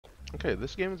Okay,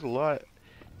 this game is a lot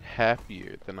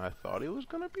happier than I thought it was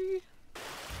gonna be.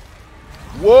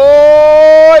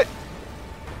 What?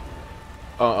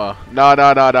 No, no,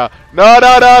 no, no. No,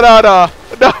 no, no, no, no.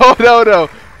 No, no, no.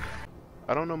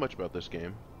 I don't know much about this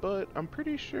game, but I'm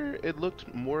pretty sure it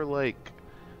looked more like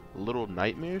Little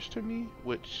Nightmares to me,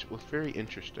 which was very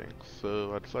interesting.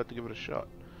 So I decided to give it a shot.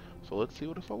 So let's see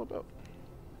what it's all about.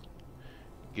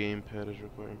 Gamepad is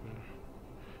required.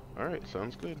 Alright,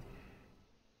 sounds good.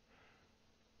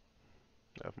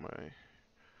 I have my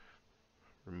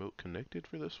remote connected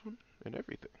for this one and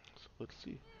everything. So let's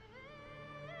see.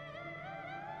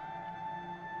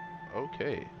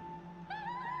 Okay.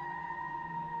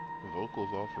 Vocals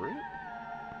off rip.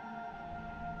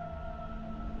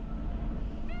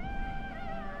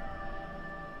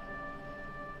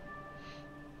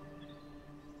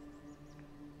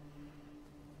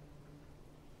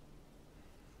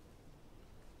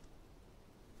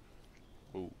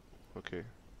 Oh, okay.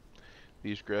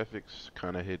 These graphics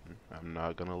kinda hidden, I'm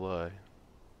not gonna lie.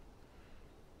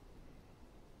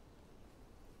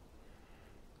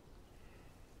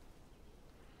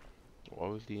 Why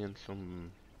was he in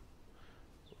some...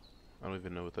 I don't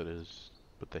even know what that is,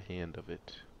 but the hand of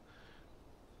it.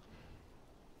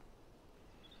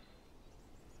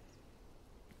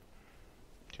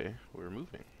 Okay, we're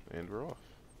moving, and we're off.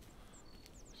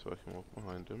 So I can walk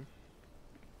behind him.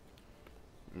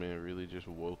 Man, really just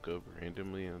woke up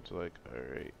randomly and it's like,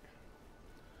 alright.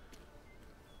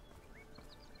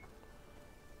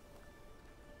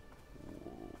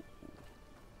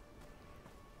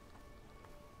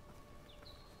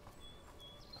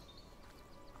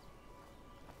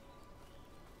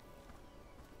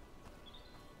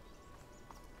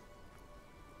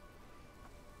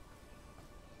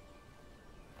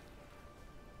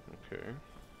 Okay.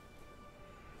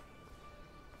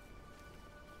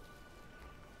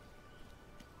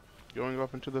 Going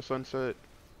off into the sunset.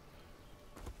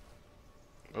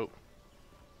 Oh,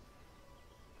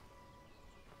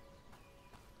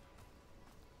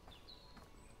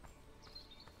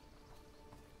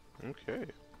 okay.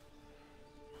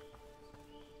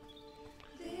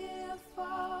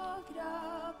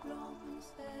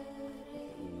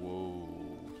 Whoa.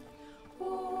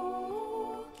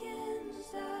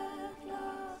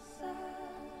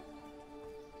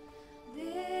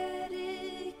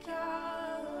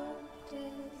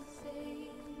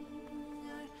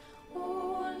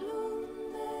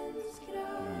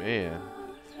 Man,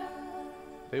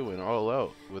 they went all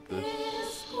out with this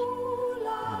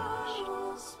animation.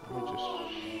 Let me just...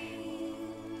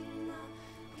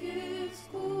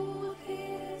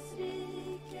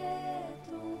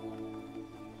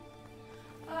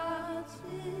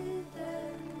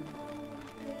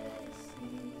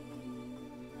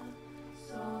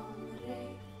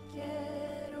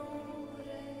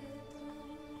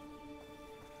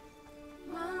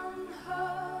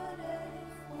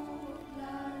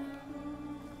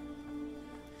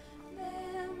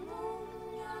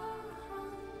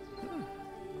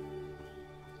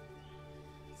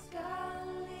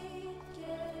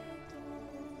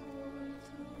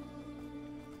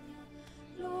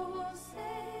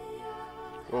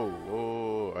 Whoa,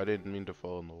 whoa, I didn't mean to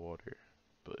fall in the water,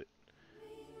 but...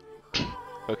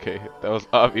 Okay, that was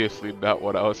obviously not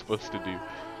what I was supposed to do.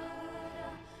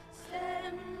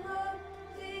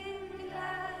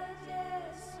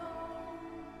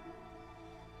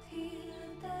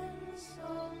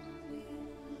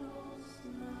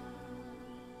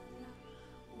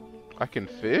 I can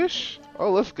fish?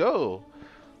 Oh, let's go!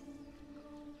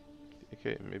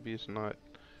 Okay, maybe it's not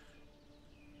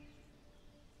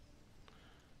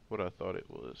what I thought it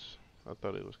was. I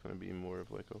thought it was gonna be more of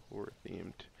like a horror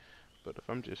themed. But if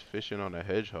I'm just fishing on a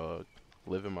hedgehog,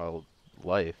 living my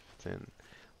life, then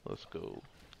let's go.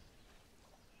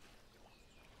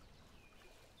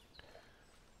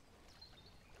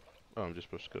 Oh, I'm just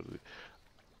supposed to go to the...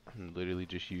 I'm literally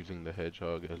just using the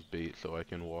hedgehog as bait so I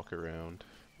can walk around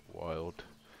wild.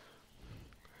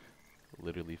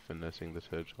 Literally finessing this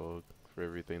hedgehog for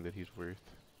everything that he's worth.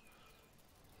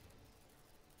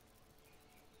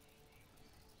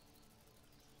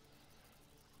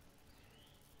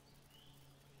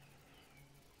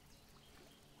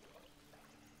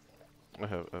 I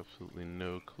have absolutely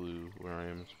no clue where I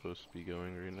am supposed to be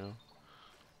going right now.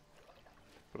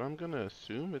 But I'm gonna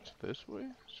assume it's this way.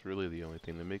 It's really the only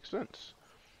thing that makes sense.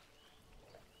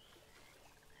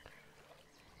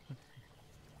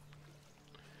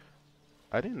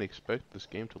 I didn't expect this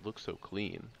game to look so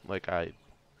clean. Like, I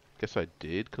guess I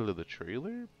did because of the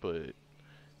trailer, but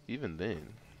even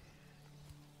then.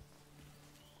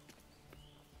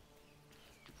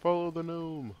 Follow the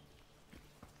gnome!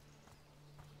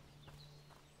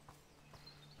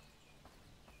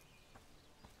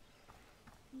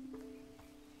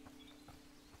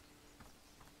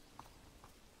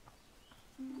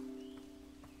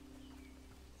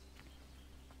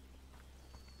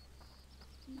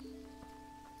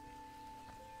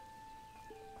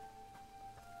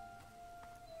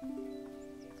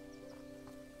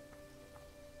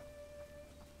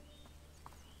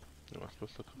 Am I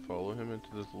supposed to follow him into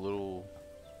this little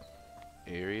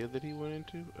area that he went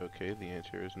into? Okay, the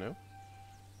answer is no.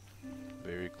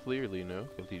 Very clearly no,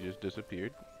 because he just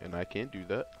disappeared, and I can't do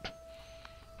that.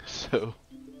 So,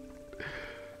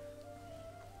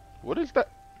 what is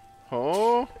that?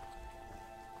 Oh,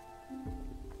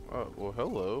 well,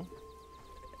 hello,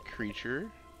 creature,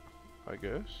 I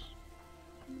guess.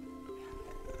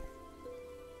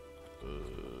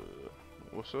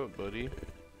 What's up, buddy?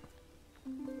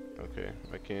 Okay,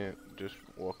 I can't just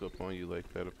walk up on you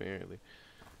like that, apparently.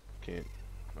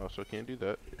 Also can't do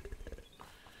that.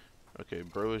 Okay,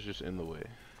 bro is just in the way.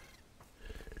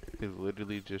 He's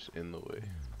literally just in the way.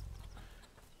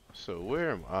 So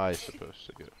where am I supposed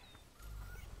to go?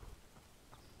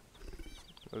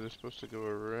 Was I supposed to go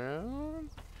around?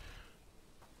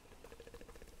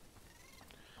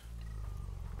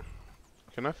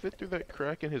 Can I fit through that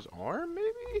crack in his arm,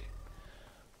 maybe?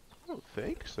 I don't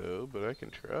think so, but I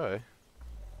can try.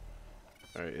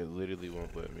 Alright, it literally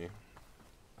won't let me.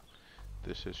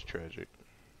 This is tragic.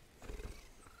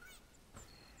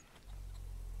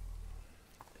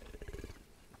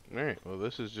 Alright, well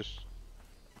this is just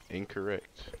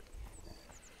incorrect.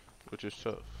 Which is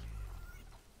tough.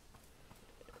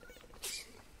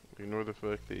 Ignore the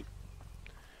fact that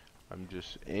I'm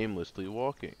just aimlessly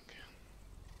walking.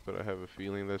 But I have a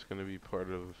feeling that's going to be part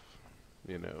of,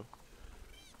 you know.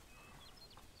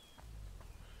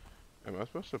 Am I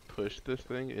supposed to push this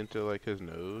thing into like his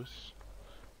nose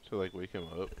to like wake him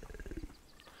up?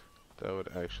 That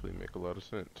would actually make a lot of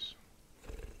sense.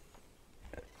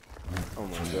 Oh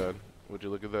my god, would you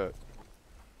look at that?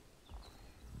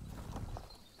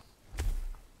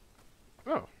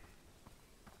 Oh.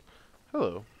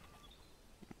 Hello,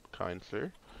 kind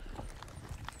sir.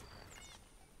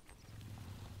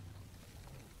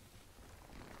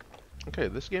 Okay,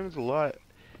 this game is a lot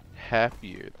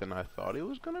happier than I thought it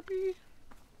was gonna be.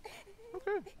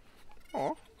 Okay.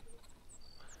 Aw.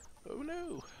 Oh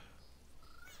no.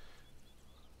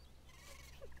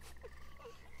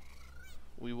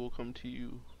 We will come to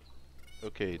you.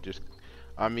 Okay, just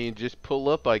pull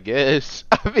up, I guess.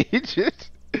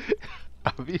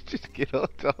 Just get on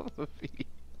top of me.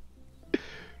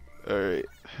 Alright,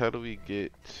 how do we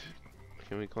get,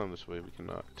 can we climb this way? We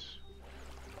cannot.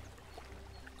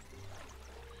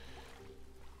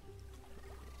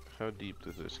 How deep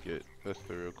does this get? That's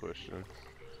the real question.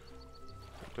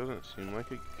 It doesn't seem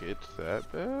like it gets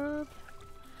that bad.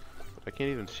 But I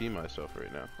can't even see myself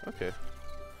right now. Okay.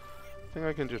 I think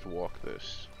I can just walk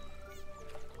this.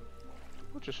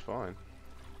 Which is fine.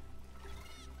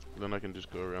 Then I can just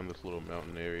go around this little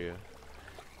mountain area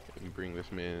and bring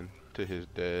this man to his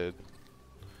dad.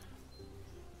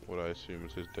 What I assume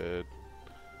is his dad.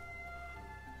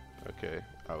 Okay,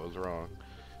 I was wrong.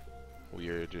 We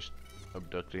are just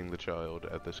abducting the child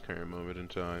at this current moment in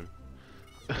time.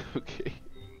 Okay.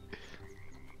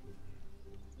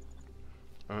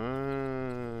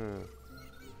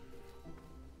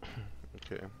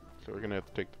 Okay, so we're gonna have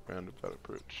to take the roundabout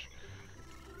approach.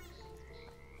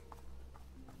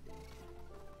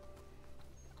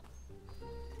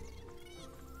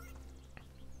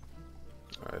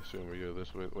 I assume we go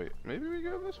this way. Wait, maybe we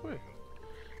go this way.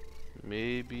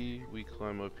 Maybe we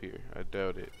climb up here. I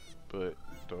doubt it, but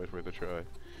it's always worth a try.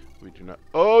 We do not.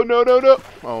 Oh no no no!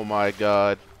 Oh my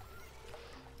god!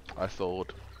 I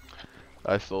sold.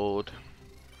 I sold.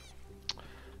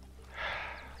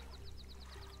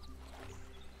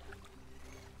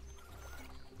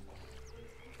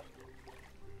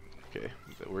 Okay,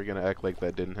 we're gonna act like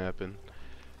that didn't happen.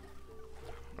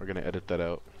 We're gonna edit that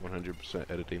out. 100%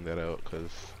 editing that out,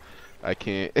 cause I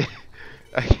can't.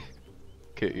 I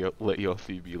can't let y'all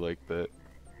see me like that.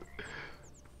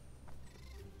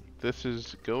 This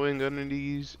is going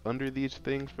under these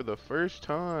things for the first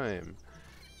time.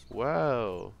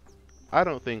 Wow. I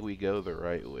don't think we go the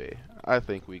right way. I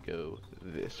think we go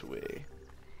this way.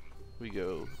 We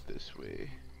go this way.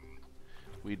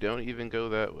 We don't even go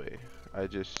that way.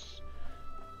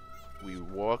 We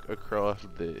walk across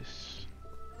this.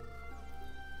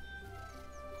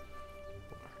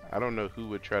 I don't know who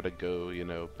would try to go, you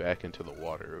know, back into the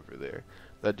water over there.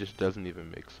 That just doesn't even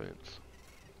make sense.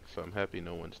 So I'm happy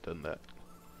no one's done that.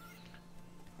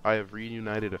 I have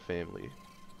reunited a family.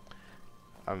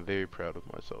 I'm very proud of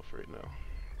myself right now.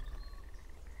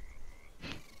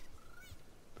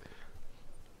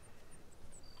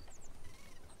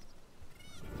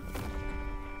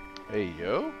 Hey,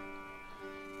 yo.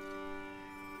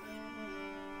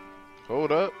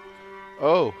 Hold up.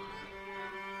 Oh.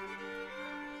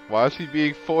 Why is he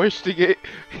being forced to get...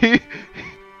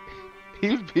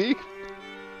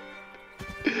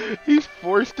 He's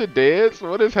forced to dance?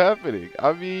 What is happening?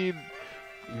 I mean...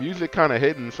 Music kind of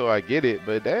hidden, so I get it,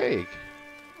 but dang.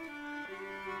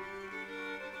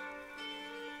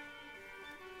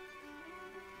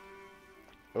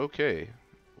 Okay.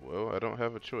 Well, I don't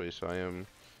have a choice. I am...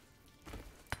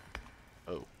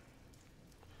 Oh.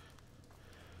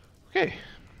 Okay.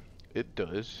 It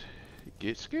does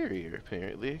get scarier,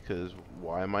 apparently, because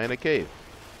why am I in a cave?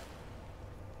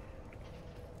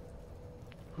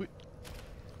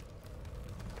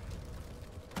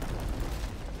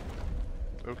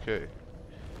 Okay.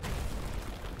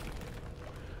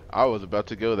 I was about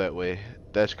to go that way.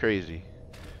 That's crazy.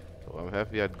 Well, I'm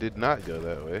happy I did not go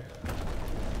that way.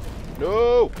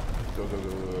 No! Go, go,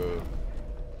 go, go.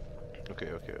 Okay,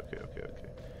 okay, okay, okay, okay.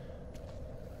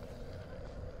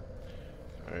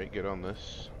 Alright, get on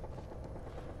this.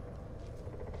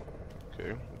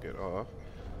 Okay, get off.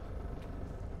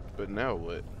 But now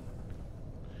what?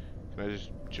 Can I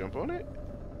just jump on it?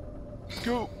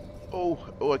 Go!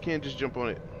 Oh, I can't just jump on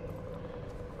it.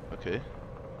 Okay.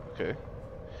 Okay.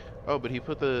 Oh, but he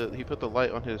put the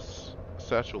light on his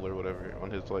satchel or whatever,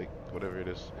 on his like whatever it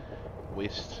is,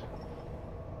 waist.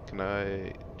 Can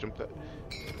I jump that?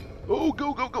 Oh,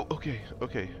 go, go, go! Okay,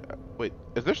 okay. Wait,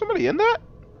 is there somebody in that?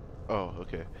 Oh,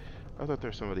 okay. I thought there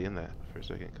was somebody in that for a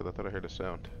second because I thought I heard a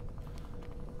sound.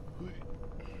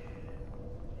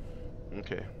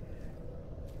 Okay.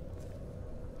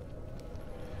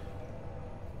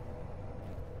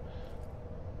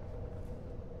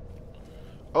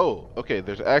 Oh, okay,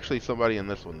 there's actually somebody in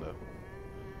this one, though.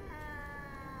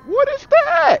 What is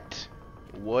that?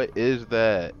 What is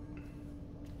that?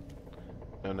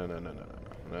 No, no, no, no, no,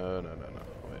 no, no, no, no, no.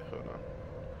 Wait, hold on.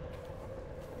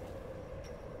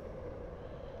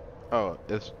 Oh,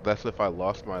 that's if I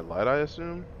lost my light, I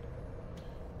assume?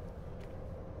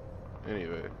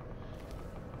 Anyway.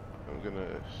 I'm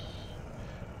gonna...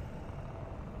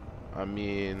 I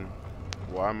mean...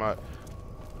 Why am I...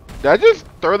 Did I just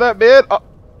throw that man?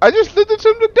 I just sentenced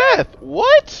him to death.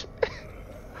 What?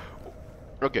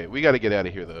 Okay, we gotta get out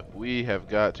of here, though. We have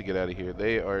got to get out of here.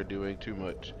 They are doing too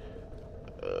much.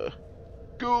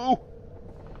 Go!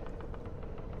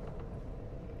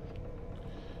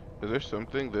 Is there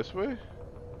something this way?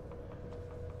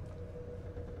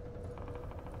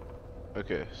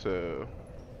 Okay, so...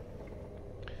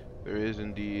 There is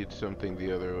indeed something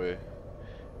the other way.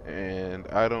 And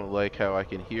I don't like how I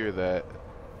can hear that.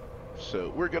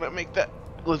 So we're gonna make that.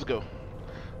 Let's go.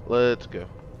 Let's go.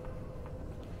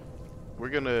 We're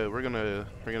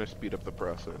gonna speed up the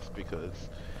process because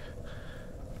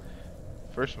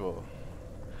first of all,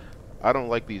 I don't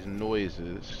like these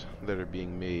noises that are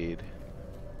being made.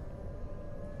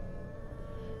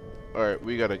 Alright,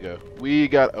 we gotta go.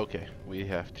 Okay, we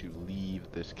have to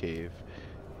leave this cave.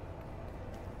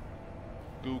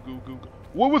 Go, go, go, go.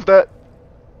 What was that?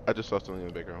 I just saw something in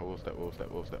the background. What was that? What was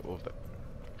that? What was that? What was that?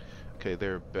 Okay,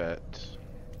 they're bats.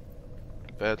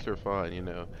 Bats are fine, you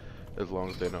know, as long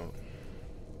as they don't.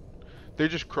 They're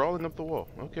just crawling up the wall.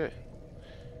 Okay.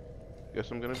 Guess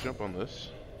I'm gonna jump on this.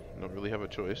 Don't really have a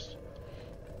choice.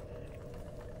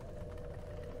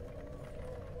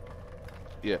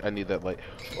 Yeah, I need that light.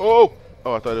 Oh!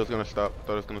 Oh, I thought it was gonna stop. I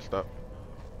thought it was gonna stop.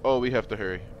 Oh, we have to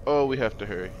hurry. Oh, we have to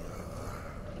hurry.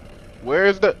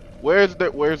 Where's the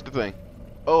thing?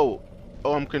 Oh,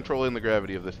 I'm controlling the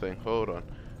gravity of this thing. Hold on.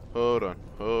 Hold on.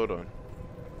 Hold on.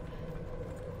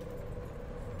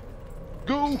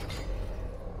 Go!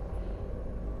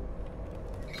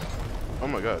 Oh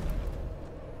my god.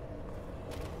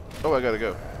 Oh, I gotta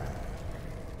go.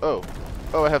 Oh,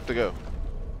 I have to go.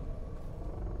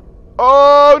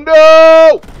 Oh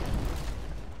no!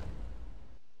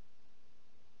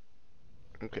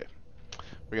 Okay.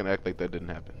 We're gonna act like that didn't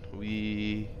happen.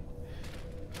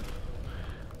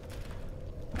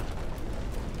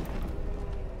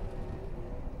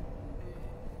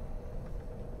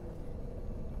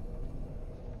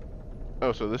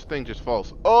 Oh, so this thing just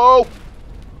falls. Oh!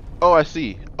 Oh, I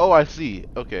see. Oh, I see.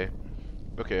 Okay.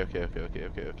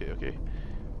 Okay.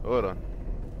 Hold on.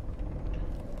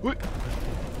 What?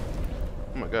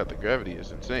 Oh my god, the gravity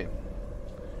is insane.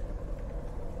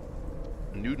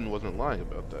 Newton wasn't lying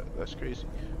about that. That's crazy.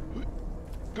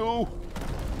 Go!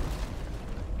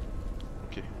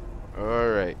 Okay.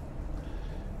 Alright.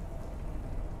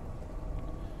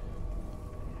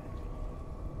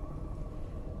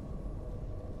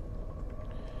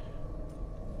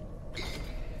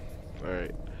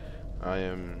 Alright. I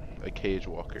am a cage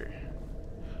walker.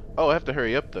 Oh, I have to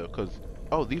hurry up though, because...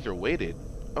 Oh, these are weighted.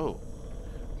 Oh.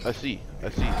 I see.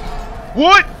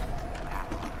 What?!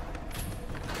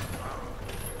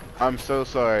 I'm so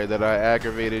sorry that I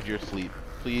aggravated your sleep.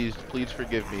 Please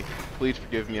forgive me. Please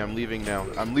forgive me. I'm leaving now.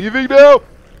 I'm leaving now!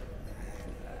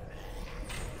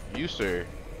 You, sir,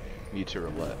 need to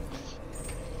relax.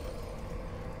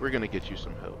 We're gonna get you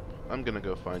some help. I'm gonna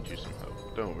go find you some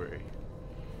help. Don't worry.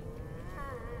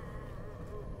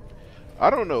 I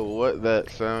don't know what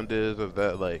that sound is of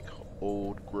that, like,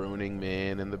 old groaning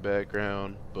man in the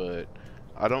background, but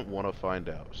I don't want to find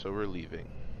out, so we're leaving.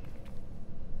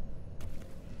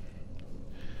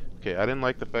 Okay, I didn't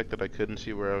like the fact that I couldn't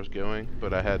see where I was going,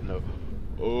 but I had no...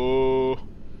 Oh!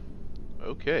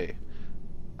 Okay.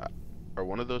 Are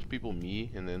one of those people me,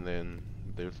 and then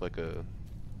there's like a...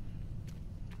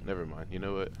 Never mind, you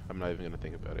know what? I'm not even gonna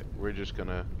think about it. We're just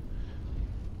gonna...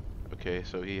 Okay,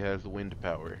 so he has wind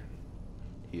power.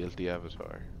 He is the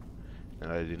Avatar.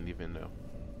 And I didn't even know.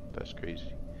 That's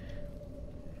crazy.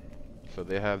 So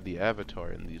they have the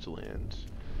Avatar in these lands.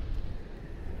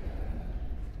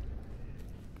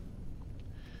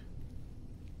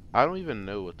 I don't even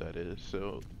know what that is,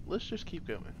 so let's just keep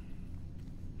going.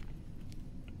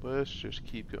 Let's just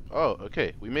keep going. Oh,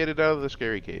 okay. We made it out of the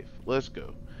scary cave. Let's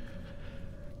go.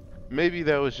 Maybe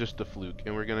that was just a fluke,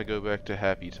 and we're gonna go back to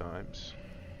happy times.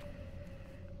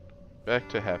 Back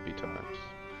to happy times.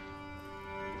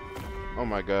 Oh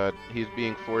my god, he's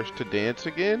being forced to dance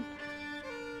again?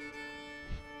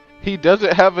 He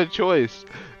doesn't have a choice.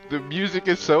 The music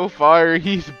is so fire,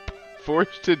 he's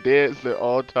forced to dance at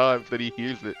all times that he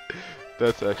hears it.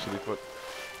 That's actually fun.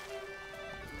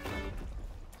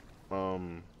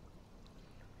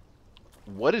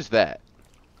 What is that?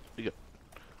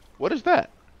 What is that?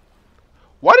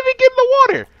 Why did he get in the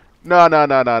water? No.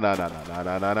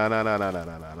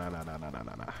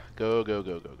 Go.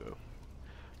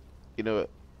 You know what?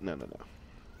 No.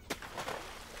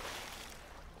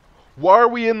 Why are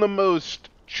we in the most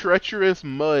treacherous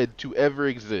mud to ever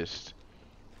exist?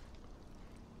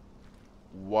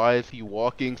 Why is he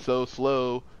walking so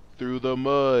slow through the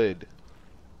mud?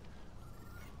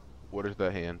 What is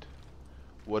that hand?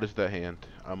 What is that hand?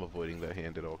 I'm avoiding that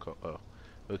hand at all costs. Oh.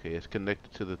 Okay, it's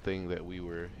connected to the thing that we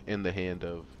were in the hand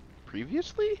of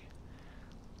previously?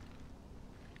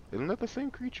 Isn't that the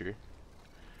same creature?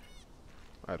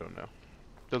 I don't know.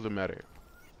 Doesn't matter.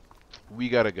 We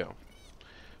gotta go.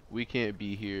 We can't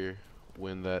be here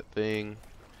when that thing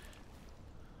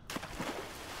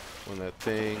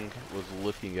was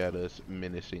looking at us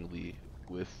menacingly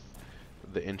with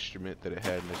the instrument that it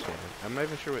had in its hand. I'm not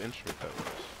even sure what instrument that was.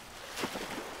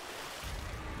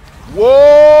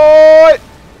 What?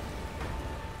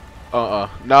 No.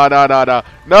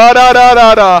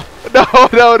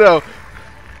 No.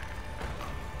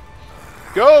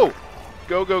 Go.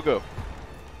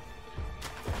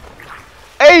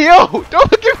 Hey, yo!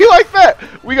 Don't look at me like that!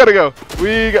 We gotta go.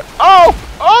 Oh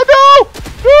no!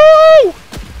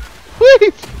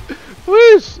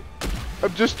 Please!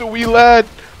 I'm just a wee lad.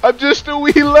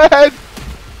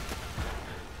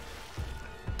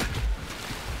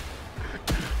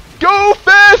 Go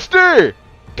faster!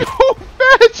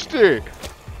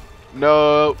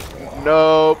 No.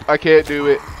 I can't do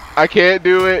it.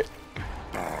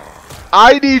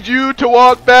 I need you to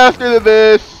walk faster than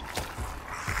this.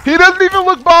 He doesn't even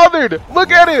look bothered.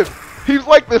 Look at him. He's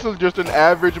like, this is just an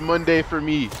average Monday for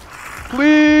me.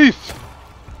 Please.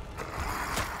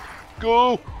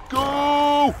 Go.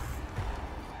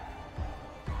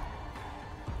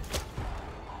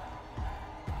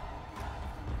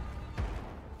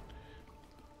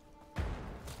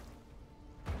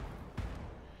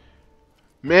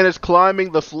 Man is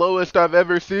climbing the slowest I've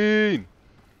ever seen.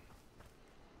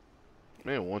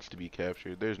 Man wants to be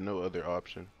captured. There's no other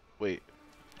option. Wait,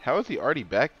 how is he already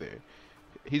back there?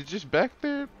 He's just back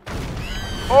there?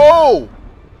 Oh!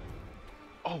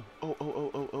 Oh,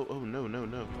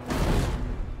 no.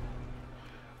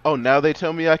 Oh, now they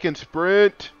tell me I can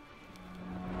sprint.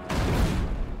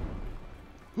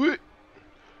 What?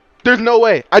 There's no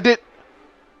way. I made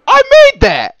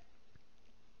that!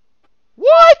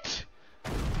 What?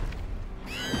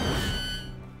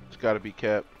 It's gotta be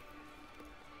cap.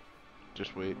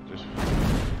 Just wait.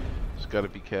 It's gotta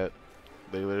be cap.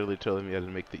 They literally telling me how to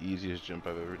make the easiest jump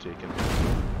I've ever taken.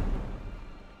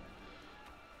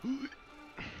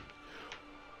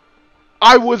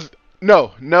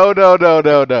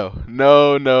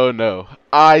 No.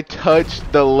 I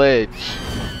touched the ledge.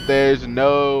 There's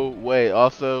no way.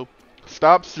 Also,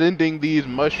 stop sending these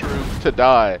mushrooms to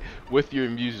die with your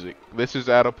music. This is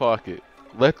out of pocket.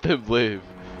 Let them live.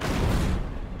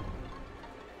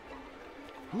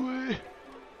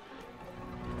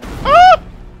 Ah!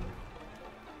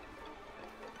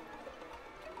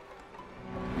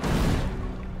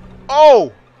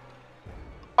 Oh!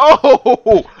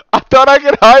 I thought I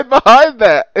could hide behind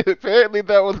that. Apparently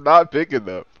that was not big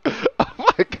enough. Oh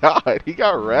my god, he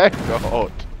got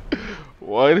ragdolled.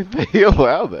 Why did they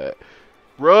allow that?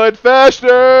 Run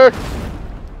faster!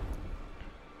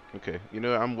 Okay, you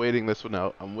know what? I'm waiting this one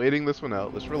out. I'm waiting this one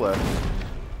out. Let's relax.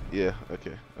 Yeah,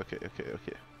 okay, okay, okay,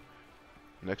 okay.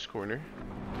 Next corner.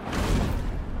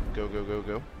 Go, go, go,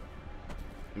 go.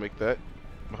 Make that.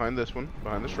 Behind this one.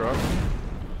 Behind this rock.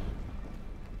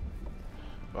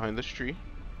 Behind this tree.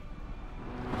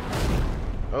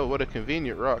 Oh, what a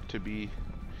convenient rock to be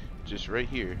just right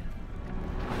here.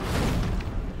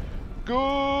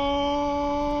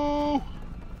 Go!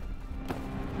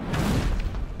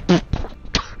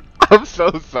 I'm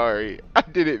so sorry. I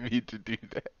didn't mean to do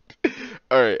that.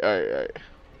 Alright, alright, alright.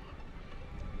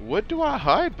 What do I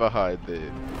hide behind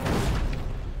then?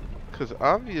 Because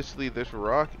obviously this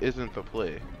rock isn't the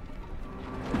play.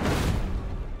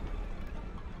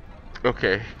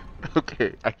 Okay.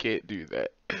 Okay, I can't do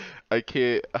that. I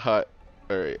can't hide.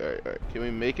 Alright, alright, alright. Can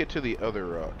we make it to the other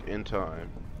rock in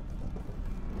time?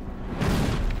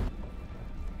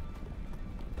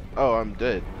 Oh, I'm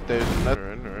dead. There's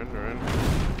another. Run.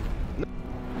 No.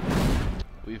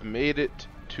 We've made it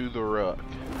to the rock.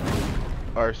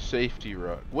 Our safety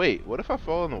rock. Wait, what if I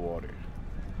fall in the water?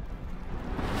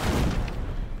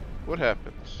 What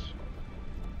happens?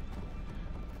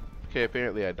 Okay,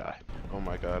 apparently I die. Oh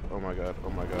my god, oh my god, oh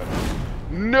my god.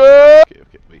 No! Okay,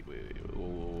 okay, wait.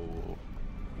 Whoa.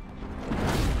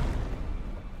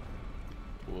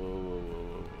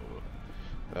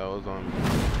 That was on me.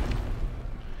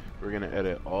 We're gonna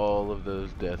edit all of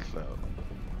those deaths out.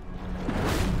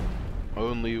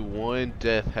 Only one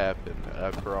death happened,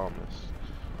 I promise.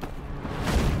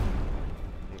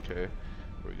 Okay,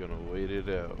 we're gonna wait it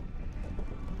out.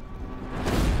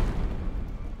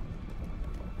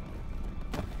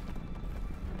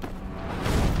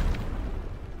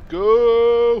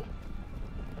 Go!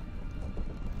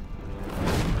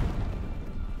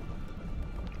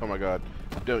 Oh my god,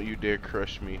 don't you dare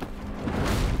crush me.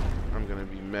 I'm gonna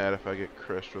be mad if I get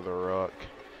crushed with a rock.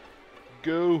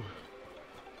 Go!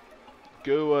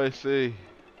 Go, I say.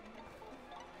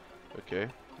 Okay,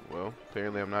 well,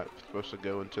 apparently I'm not supposed to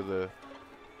go into the...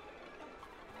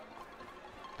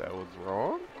 That was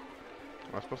wrong?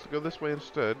 Am I supposed to go this way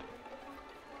instead?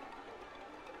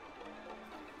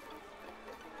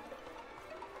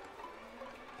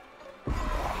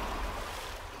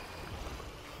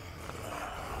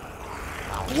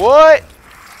 What?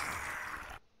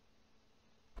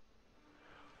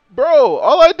 Bro,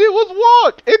 all I did was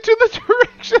walk into the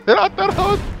direction that I thought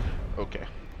I was... Okay.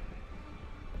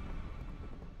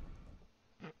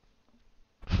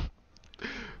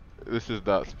 This is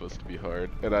not supposed to be hard,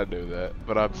 and I know that,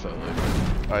 but I'm selling.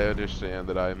 I understand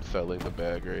that I am selling the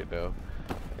bag right now,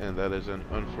 and that is an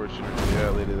unfortunate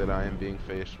reality that I am being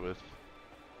faced with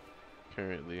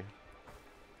currently.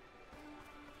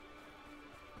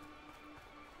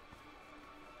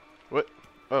 What?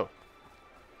 Oh.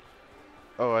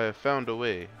 Oh, I have found a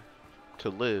way to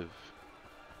live.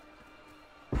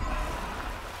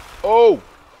 Oh!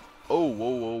 Oh,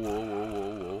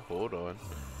 whoa. Hold on.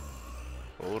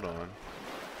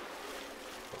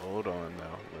 Hold on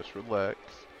now. Let's relax.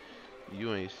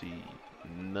 You ain't see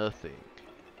nothing.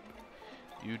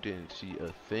 You didn't see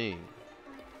a thing,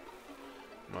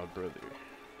 my brother.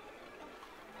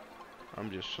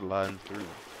 I'm just sliding through.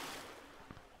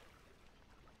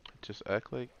 Just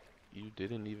act like you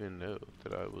didn't even know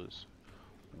that I was...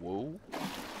 Whoa.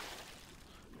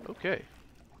 Okay.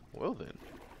 Well then.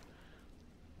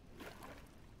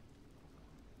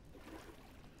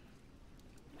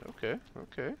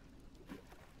 Okay.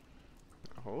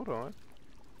 Hold on.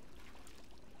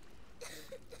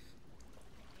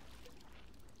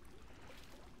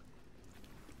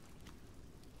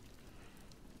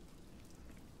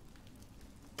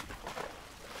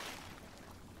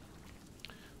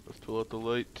 Let's pull out the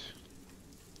light.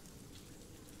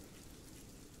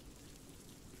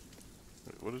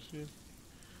 Wait, what is he?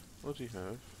 What does he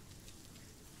have?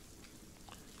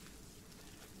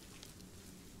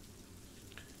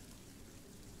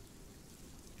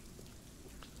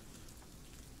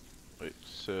 Wait,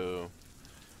 so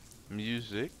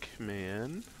music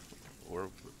man or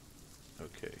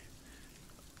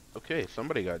okay,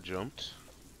 somebody got jumped.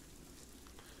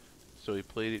 So he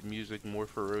played music more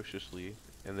ferociously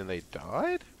and then they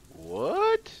died?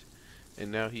 What?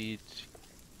 And now he's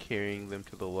carrying them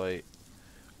to the light.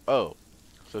 Oh,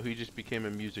 so he just became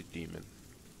a music demon.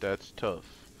 That's tough.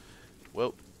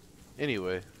 Well,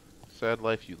 anyway, sad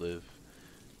life you live.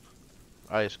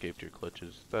 I escaped your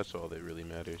clutches. That's all that really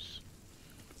matters.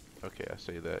 Okay, I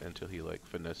say that until he like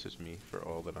finesses me for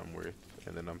all that I'm worth,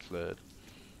 and then I'm sad.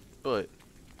 But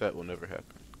that will never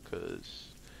happen,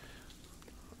 cause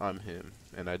I'm him,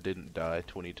 and I didn't die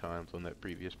 20 times on that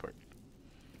previous part.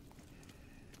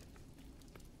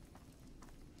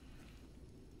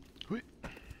 Whee.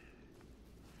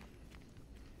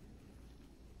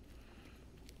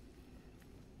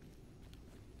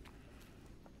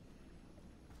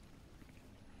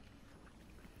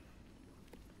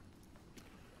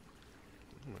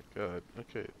 Oh my god.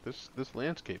 Okay, this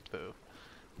landscape though.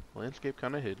 Landscape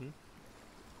kind of hidden.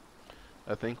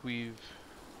 I think we've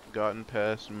gotten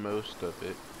past most of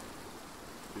it.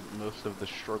 Most of the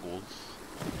struggles.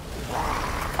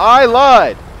 I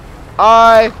lied!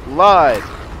 I lied!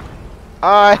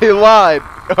 I lied!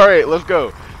 Alright, let's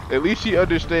go. At least he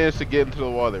understands to get into the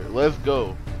water. Let's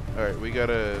go. Alright, we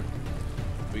gotta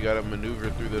maneuver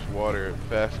through this water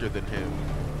faster than him.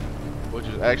 Which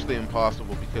is actually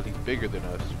impossible because he's bigger than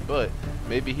us. But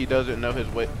maybe he doesn't know his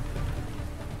way.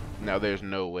 Now there's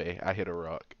no way I hit a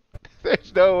rock.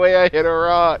 There's no way I hit a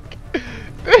rock.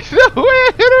 There's no way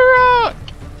I hit a rock.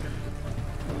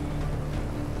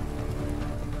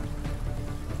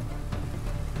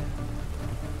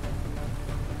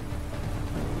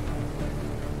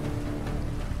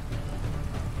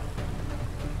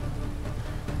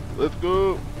 Let's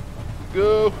go.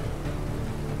 Go.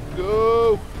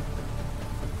 Go.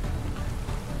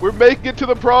 We're making it to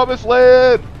the promised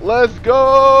land. Let's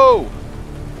go.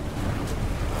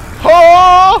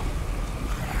 Oh!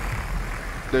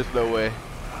 There's no way.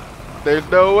 There's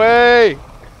no way.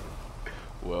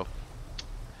 Well,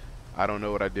 I don't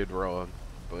know what I did wrong,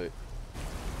 but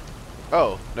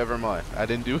oh, never mind. I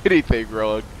didn't do anything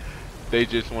wrong. They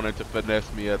just wanted to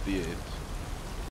finesse me at the end.